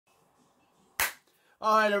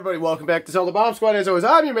Alright everybody, welcome back to Zelda Bomb Squad. As always,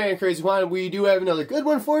 I'm your man, Crazy Juan, and we do have another good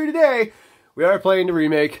one for you today. We are playing the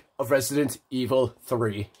remake of Resident Evil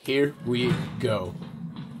 3. Here we go.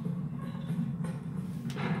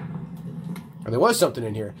 And there was something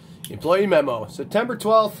in here. Employee memo. September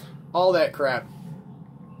 12th, all that crap.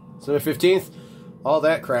 September 15th, all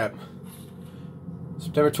that crap.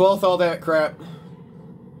 September 12th, all that crap.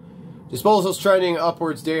 Disposals trending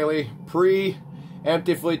upwards daily.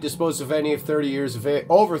 Preemptively dispose of any of 30 years of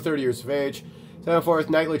over 30 years of age. 7/4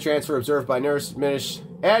 nightly transfer observed by nurse.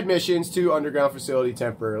 Admissions to underground facility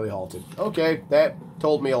temporarily halted. Okay, that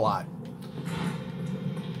told me a lot.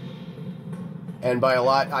 And by a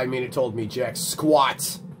lot, I mean it told me jack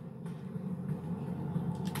squat.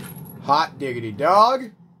 Hot diggity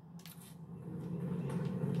dog.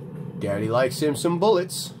 Daddy likes him some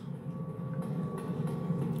bullets.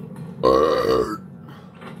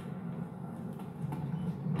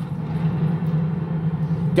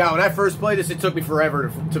 God, when I first played this, it took me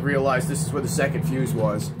forever to realize this is where the second fuse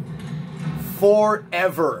was.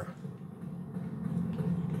 Forever.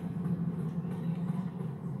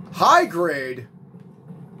 High grade?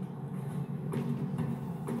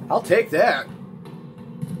 I'll take that.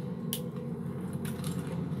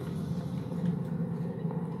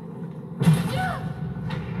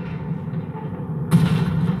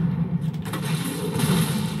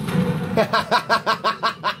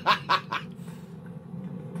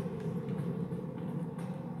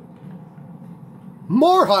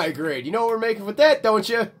 More high grade. You know what we're making with that, don't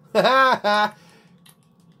you?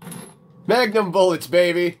 Magnum bullets,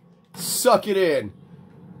 baby. Suck it in.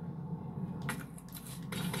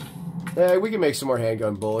 We can make some more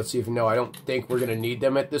handgun bullets, even though I don't think we're going to need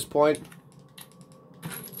them at this point.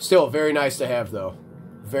 Still, very nice to have, though.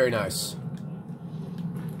 Very nice.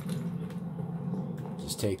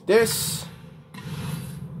 Just take this.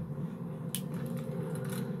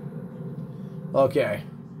 Okay.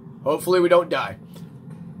 Hopefully we don't die.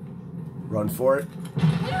 Run for it.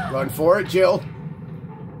 Run for it, Jill.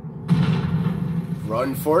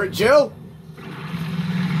 Run for it, Jill.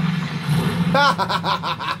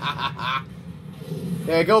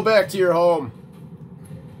 Yeah, go back to your home.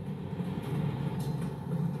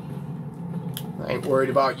 I ain't worried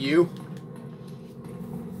about you.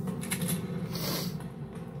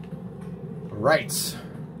 Right.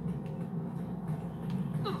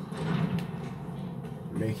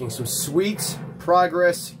 Making some sweet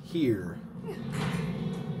progress here.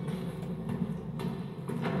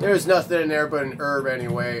 There's nothing in there but an herb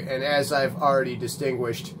anyway, and as I've already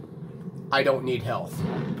distinguished, I don't need health.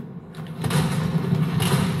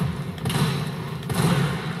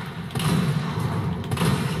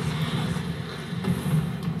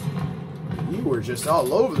 You were just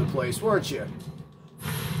all over the place, weren't you?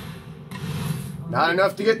 Not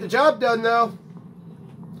enough to get the job done, though.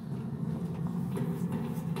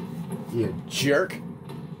 You jerk.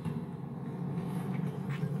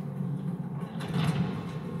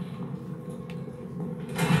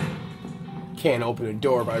 Can't open a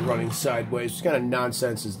door by running sideways. What kind of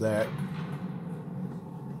nonsense is that?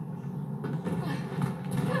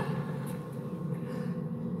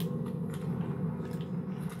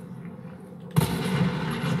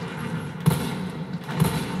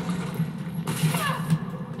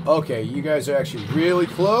 Okay, you guys are actually really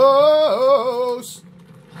close.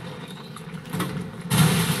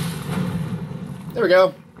 There we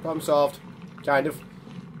go. Problem solved. Kind of.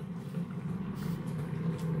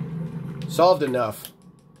 Solved enough.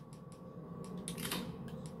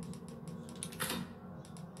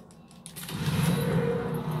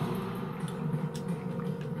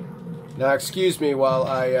 Now, excuse me while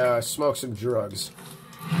I smoke some drugs.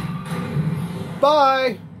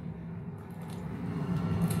 Bye!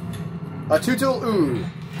 A tutul ooh.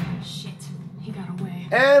 Shit, he got away.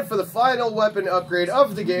 And for the final weapon upgrade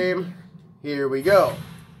of the game, here we go.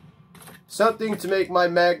 Something to make my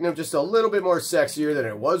Magnum just a little bit more sexier than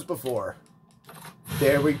it was before.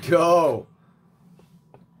 There we go.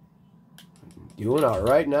 Doing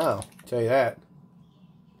alright now, I'll tell you that.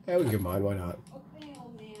 Yeah, we can combine, why not? Okay,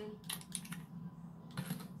 old man.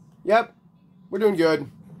 Yep, we're doing good.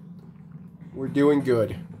 We're doing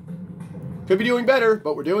good. Could be doing better,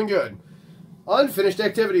 but we're doing good. Unfinished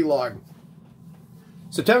activity log.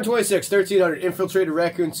 September 26, 1300, infiltrated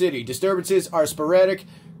Raccoon City. Disturbances are sporadic.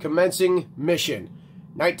 Commencing mission.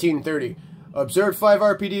 1930. Observed 5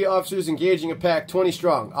 RPD officers engaging a pack 20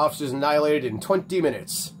 strong. Officers annihilated in 20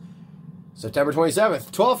 minutes. September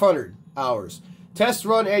 27th, 1200 hours. Test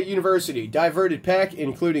run at university. Diverted pack,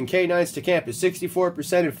 including K9s to campus.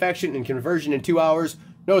 64% infection and conversion in 2 hours.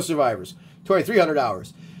 No survivors. 2300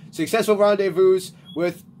 hours. Successful rendezvous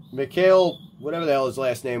with Mikhail, whatever the hell his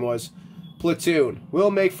last name was, platoon.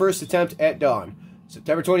 Will make first attempt at dawn.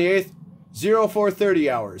 September 28th, 0430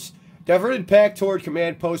 hours. Diverted pack toward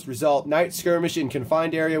command post result. Night skirmish in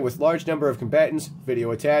confined area with large number of combatants. Video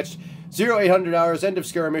attached. 0800 hours. End of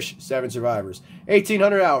skirmish. 7 survivors.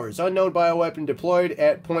 1800 hours. Unknown bioweapon deployed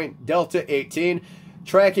at point Delta 18.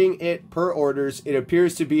 Tracking it per orders. It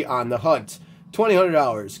appears to be on the hunt. 2000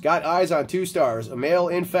 hours. Got eyes on 2 stars. A male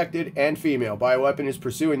infected and female. Bioweapon is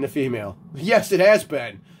pursuing the female. Yes, it has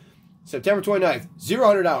been. September 29th.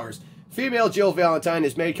 0 hours. Female Jill Valentine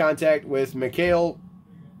has made contact with Mikhail,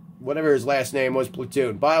 whatever his last name was,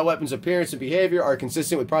 platoon. Bioweapons appearance and behavior are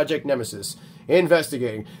consistent with Project Nemesis.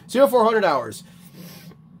 Investigating. 0400 hours.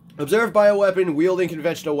 Observed bioweapon wielding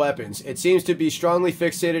conventional weapons. It seems to be strongly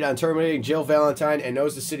fixated on terminating Jill Valentine and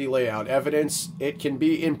knows the city layout. Evidence it can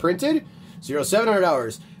be imprinted. 0700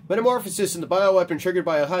 hours. Metamorphosis in the bioweapon triggered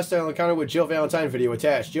by a hostile encounter with Jill Valentine. Video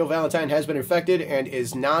attached. Jill Valentine has been infected and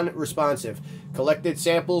is non-responsive. Collected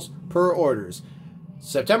samples per orders.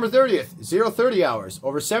 September 30th, 030 hours.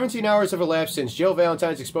 Over 17 hours have elapsed since Jill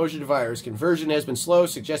Valentine's exposure to virus. Conversion has been slow,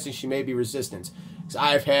 suggesting she may be resistant.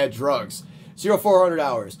 I've had drugs. 0400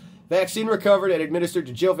 hours. Vaccine recovered and administered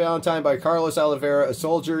to Jill Valentine by Carlos Oliveira, a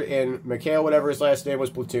soldier, and Mikhail, whatever his last name was,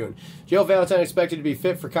 platoon. Jill Valentine expected to be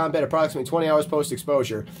fit for combat approximately 20 hours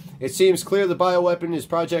post-exposure. It seems clear the bioweapon is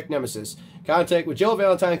Project Nemesis. Contact with Jill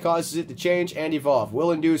Valentine causes it to change and evolve. Will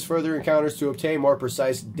induce further encounters to obtain more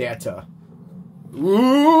precise data.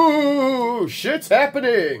 Ooh, shit's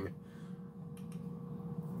happening!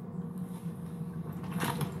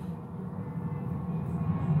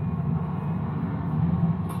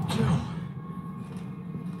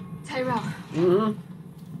 Tyrell. Mm-hmm.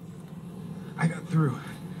 I got through.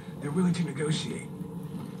 They're willing to negotiate.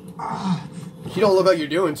 You don't look like you're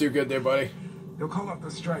doing too good there, buddy. They'll call up the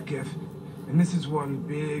strike if, and this is one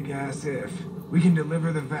big-ass if, we can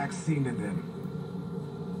deliver the vaccine to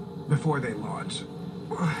them before they launch.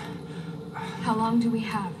 How long do we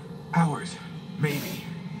have? Hours, maybe.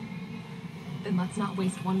 Then let's not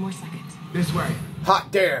waste one more second. This way. Hot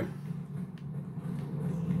damn.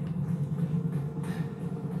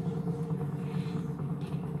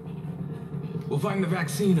 We'll find the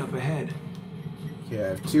vaccine up ahead.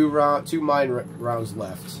 Yeah, two mine rounds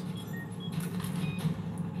left.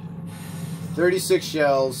 36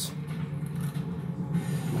 shells.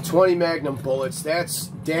 20 magnum bullets. That's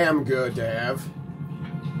damn good to have.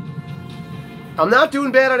 I'm not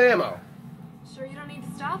doing bad on ammo. Sure you don't need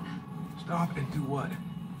to stop? Stop and do what?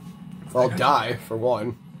 I'll die, for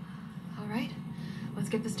one. Alright, let's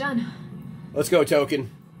get this done. Let's go, Token.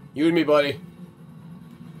 You and me, buddy.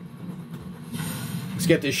 Let's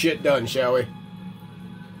get this shit done, shall we?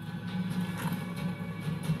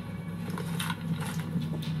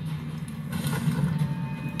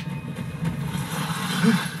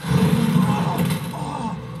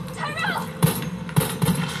 Tyrell!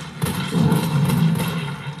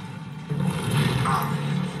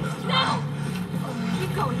 No!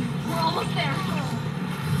 Keep going. We're almost there.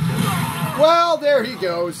 Well, there he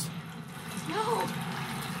goes. No!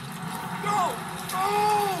 No!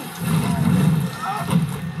 Oh!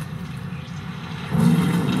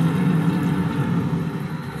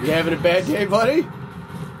 You having a bad day, buddy?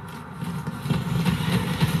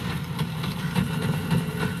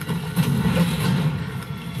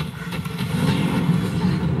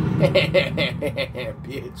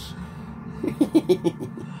 Bitch.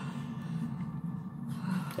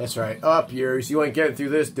 That's right. Up yours. You ain't getting through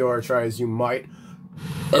this door, try as you might.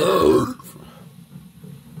 Oh,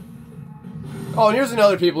 and here's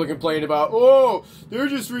another people complaining about, oh, they're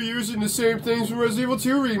just reusing the same things from Resident Evil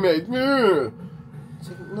 2 Remake. It's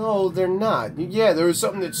like, no, they're not. Yeah, there was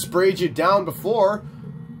something that sprayed you down before.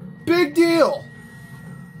 Big deal.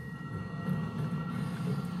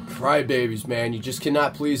 Crybabies, man. You just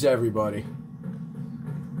cannot please everybody.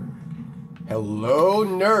 Hello,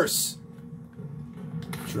 nurse.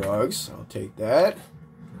 Drugs. I'll take that.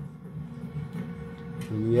 What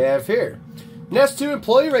do we have here? Nest 2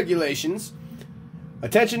 employee regulations.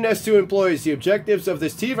 Attention Nest 2 employees. The objectives of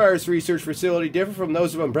this T-Virus research facility differ from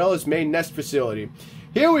those of Umbrella's main Nest facility.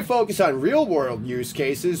 Here we focus on real-world use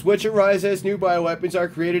cases which arise as new bioweapons are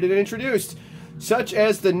created and introduced, such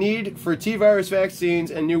as the need for T-Virus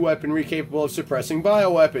vaccines and new weaponry capable of suppressing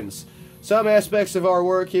bioweapons. Some aspects of our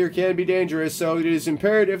work here can be dangerous, so it is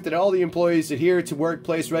imperative that all the employees adhere to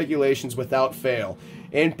workplace regulations without fail.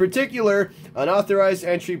 In particular, unauthorized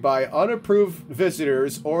entry by unapproved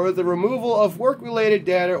visitors or the removal of work-related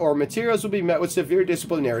data or materials will be met with severe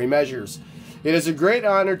disciplinary measures. It is a great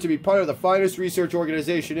honor to be part of the finest research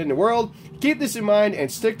organization in the world. Keep this in mind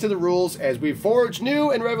and stick to the rules as we forge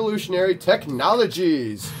new and revolutionary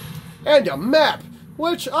technologies. And a map,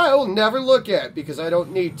 which I will never look at because I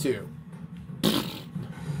don't need to.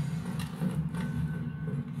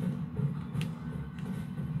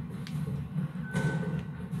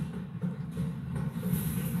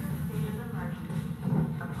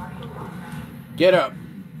 Get up.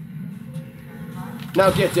 Now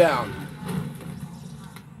get down.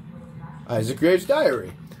 Isaac Graves'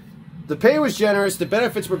 diary. The pay was generous, the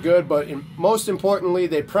benefits were good, but most importantly,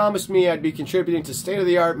 they promised me I'd be contributing to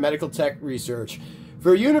state-of-the-art medical tech research.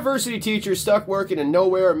 For a university teacher stuck working in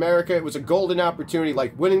nowhere America, it was a golden opportunity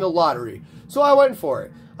like winning the lottery. So I went for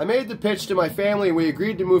it. I made the pitch to my family and we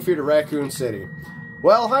agreed to move here to Raccoon City.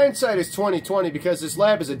 Well, hindsight is 20/20 because this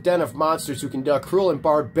lab is a den of monsters who conduct cruel and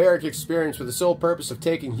barbaric experiments for the sole purpose of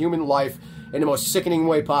taking human life in the most sickening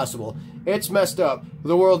way possible. It's messed up.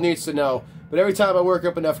 The world needs to know. But every time I work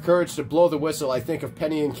up enough courage to blow the whistle, I think of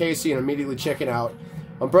Penny and Casey and immediately check it out.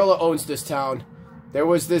 Umbrella owns this town. There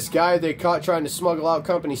was this guy they caught trying to smuggle out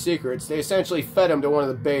company secrets. They essentially fed him to one of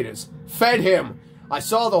the betas. Fed him! I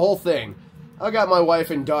saw the whole thing. I got my wife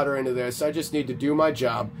and daughter into this. I just need to do my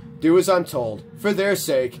job. Do as I'm told, for their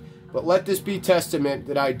sake, but let this be testament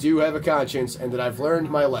that I do have a conscience and that I've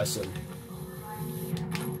learned my lesson.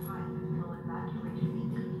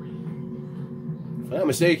 If I'm not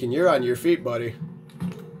mistaken, you're on your feet, buddy.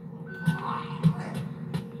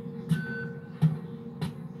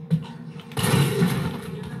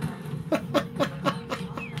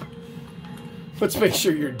 Let's make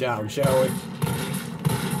sure you're down, shall we?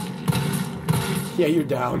 Yeah, you're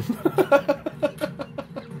down.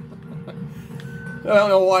 I don't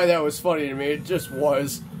know why that was funny to me. It just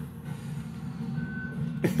was.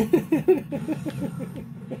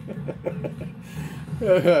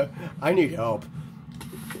 I need help.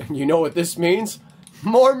 And you know what this means?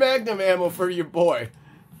 More Magnum ammo for your boy.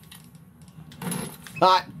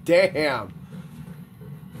 Hot damn.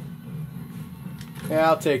 Yeah,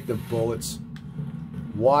 I'll take the bullets.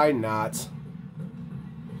 Why not?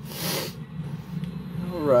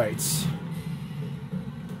 Alright.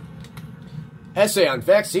 Essay on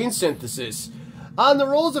vaccine synthesis. On the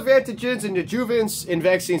roles of antigens and adjuvants in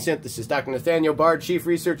vaccine synthesis. Dr. Nathaniel Bard, Chief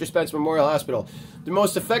Researcher, Spence Memorial Hospital. The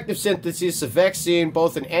most effective synthesis of vaccine,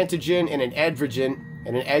 both an antigen and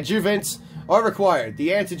an adjuvant, are required. The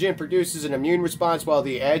antigen produces an immune response while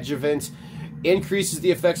the adjuvant increases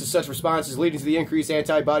the effects of such responses, leading to the increased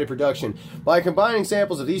antibody production. By combining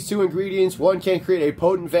samples of these two ingredients, one can create a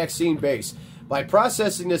potent vaccine base. By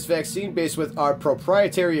processing this vaccine base with our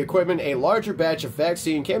proprietary equipment, a larger batch of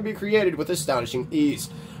vaccine can be created with astonishing ease.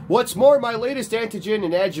 What's more, my latest antigen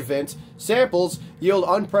and adjuvant samples yield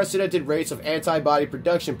unprecedented rates of antibody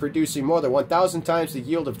production, producing more than 1,000 times the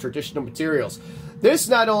yield of traditional materials. This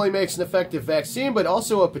not only makes an effective vaccine, but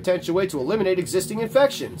also a potential way to eliminate existing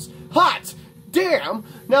infections. Hot! Damn!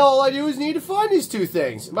 Now all I do is need to find these two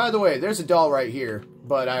things. By the way, there's a doll right here,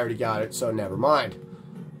 but I already got it, so never mind.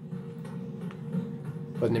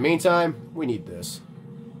 But in the meantime, we need this.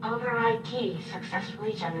 Override key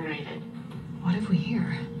successfully generated. What have we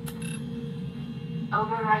here?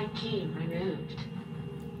 Override key removed.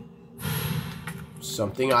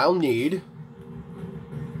 Something I'll need.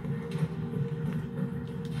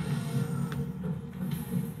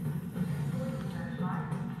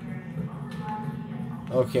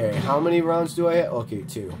 Okay, how many rounds do I have? Okay,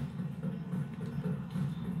 2.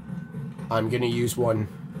 I'm gonna use one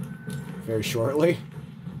very shortly.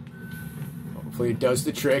 Hopefully it does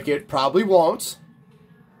the trick. It probably won't.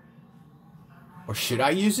 Or should I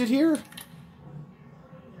use it here?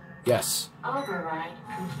 Yes. Override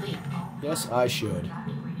complete. Yes, I should.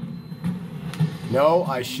 No,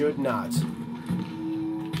 I should not.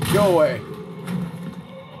 Go away.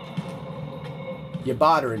 You're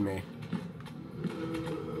bothering me.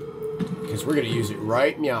 Because we're going to use it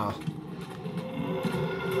right now.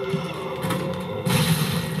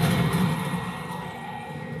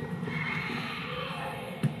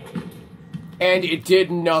 And it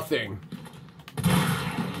did nothing.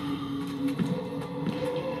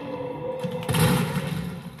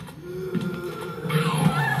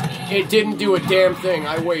 It didn't do a damn thing.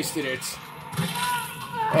 I wasted it.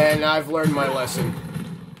 And I've learned my lesson.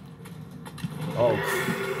 Oh,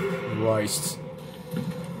 Christ.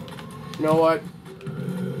 You know what?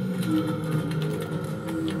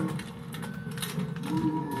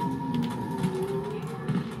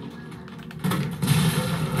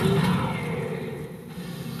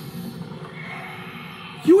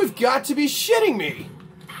 You have got to be shitting me!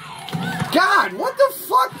 God, what the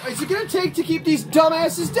fuck is it gonna take to keep these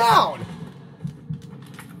dumbasses down?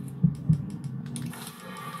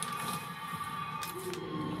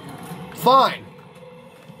 Fine.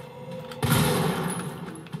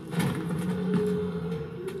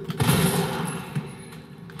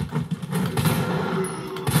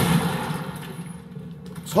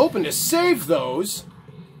 I was hoping to save those.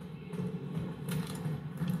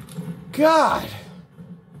 God.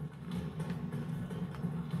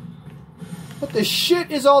 What the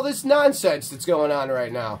shit is all this nonsense that's going on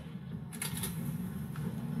right now?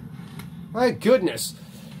 My goodness.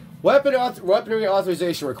 Weaponry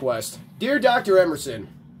authorization request. Dear Dr. Emerson,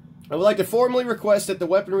 I would like to formally request that the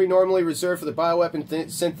weaponry normally reserved for the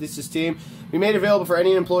bioweapon synthesis team be made available for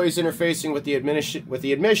any employees interfacing with the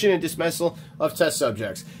admission and dismissal of test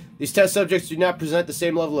subjects. These test subjects do not present the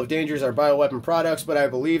same level of danger as our bioweapon products, but I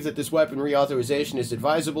believe that this weapon reauthorization is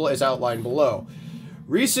advisable as outlined below.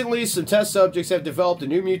 Recently, some test subjects have developed a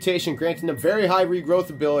new mutation granting them very high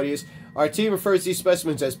regrowth abilities. Our team refers to these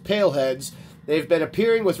specimens as paleheads. They've been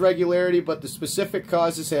appearing with regularity, but the specific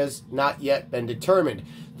causes has not yet been determined.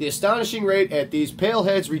 The astonishing rate at these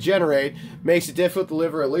paleheads regenerate makes it difficult to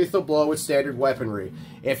deliver a lethal blow with standard weaponry.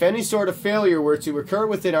 If any sort of failure were to occur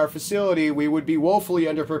within our facility, we would be woefully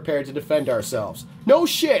underprepared to defend ourselves. No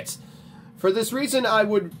shit! For this reason, I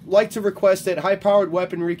would like to request that high-powered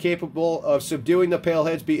weaponry capable of subduing the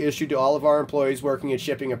paleheads be issued to all of our employees working in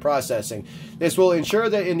shipping and processing. This will ensure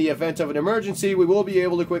that in the event of an emergency, we will be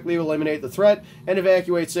able to quickly eliminate the threat and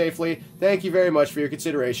evacuate safely. Thank you very much for your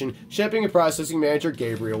consideration. Shipping and Processing Manager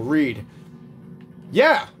Gabriel Reed.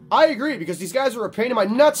 Yeah, I agree, because these guys are a pain in my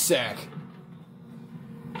nutsack.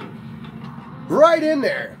 Right in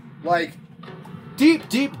there. Like, deep,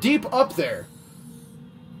 deep, deep up there.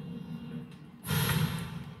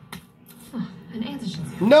 An antigen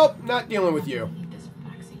sample. Nope, not dealing with you. Need this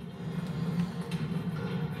vaccine.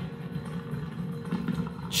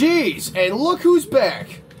 Jeez, and look who's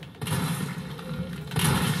back.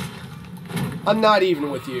 I'm not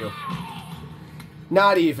even with you.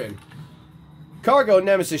 Not even. Cargo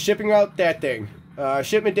Nemesis, shipping out that thing.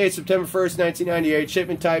 Shipment date September 1st, 1998.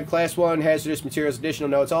 Shipment type Class 1, hazardous materials, additional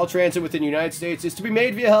notes. All transit within the United States is to be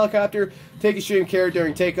made via helicopter. Take extreme care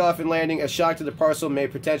during takeoff and landing. A shock to the parcel may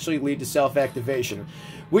potentially lead to self-activation.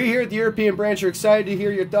 We here at the European branch are excited to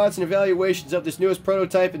hear your thoughts and evaluations of this newest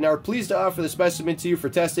prototype and are pleased to offer the specimen to you for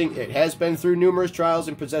testing. It has been through numerous trials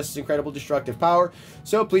and possesses incredible destructive power,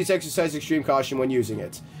 so please exercise extreme caution when using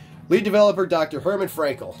it. Lead developer Dr. Herman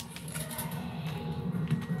Frankel.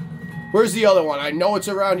 Where's the other one? I know it's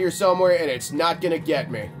around here somewhere, and it's not gonna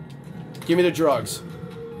get me. Give me the drugs.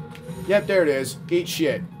 Yep, there it is. Eat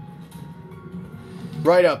shit.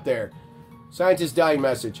 Right up there. Scientist dying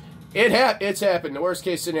message. It's happened. The worst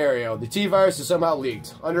case scenario. The T-virus is somehow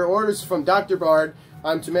leaked. Under orders from Dr. Bard,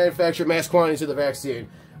 I'm to manufacture mass quantities of the vaccine.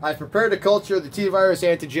 I've prepared a culture of the T-virus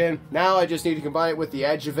antigen. Now I just need to combine it with the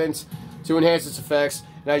adjuvant to enhance its effects,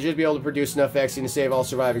 and I should be able to produce enough vaccine to save all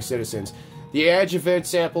surviving citizens. The adjuvant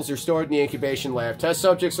samples are stored in the incubation lab. Test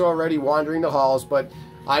subjects are already wandering the halls, but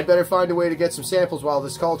I'd better find a way to get some samples while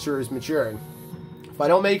this culture is maturing. If I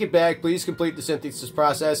don't make it back, please complete the synthesis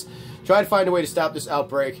process. Try to find a way to stop this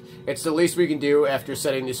outbreak. It's the least we can do after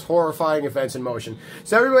setting these horrifying events in motion.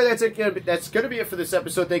 So everybody, that's going to be it for this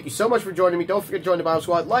episode. Thank you so much for joining me. Don't forget to join the Bomb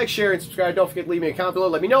Squad. Like, share, and subscribe. Don't forget to leave me a comment below.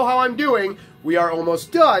 Let me know how I'm doing. We are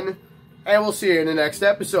almost done. And we'll see you in the next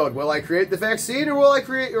episode. Will I create the vaccine, or will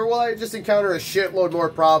I just encounter a shitload more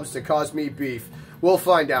problems to cause me beef? We'll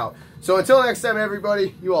find out. So until next time,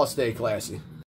 everybody, you all stay classy.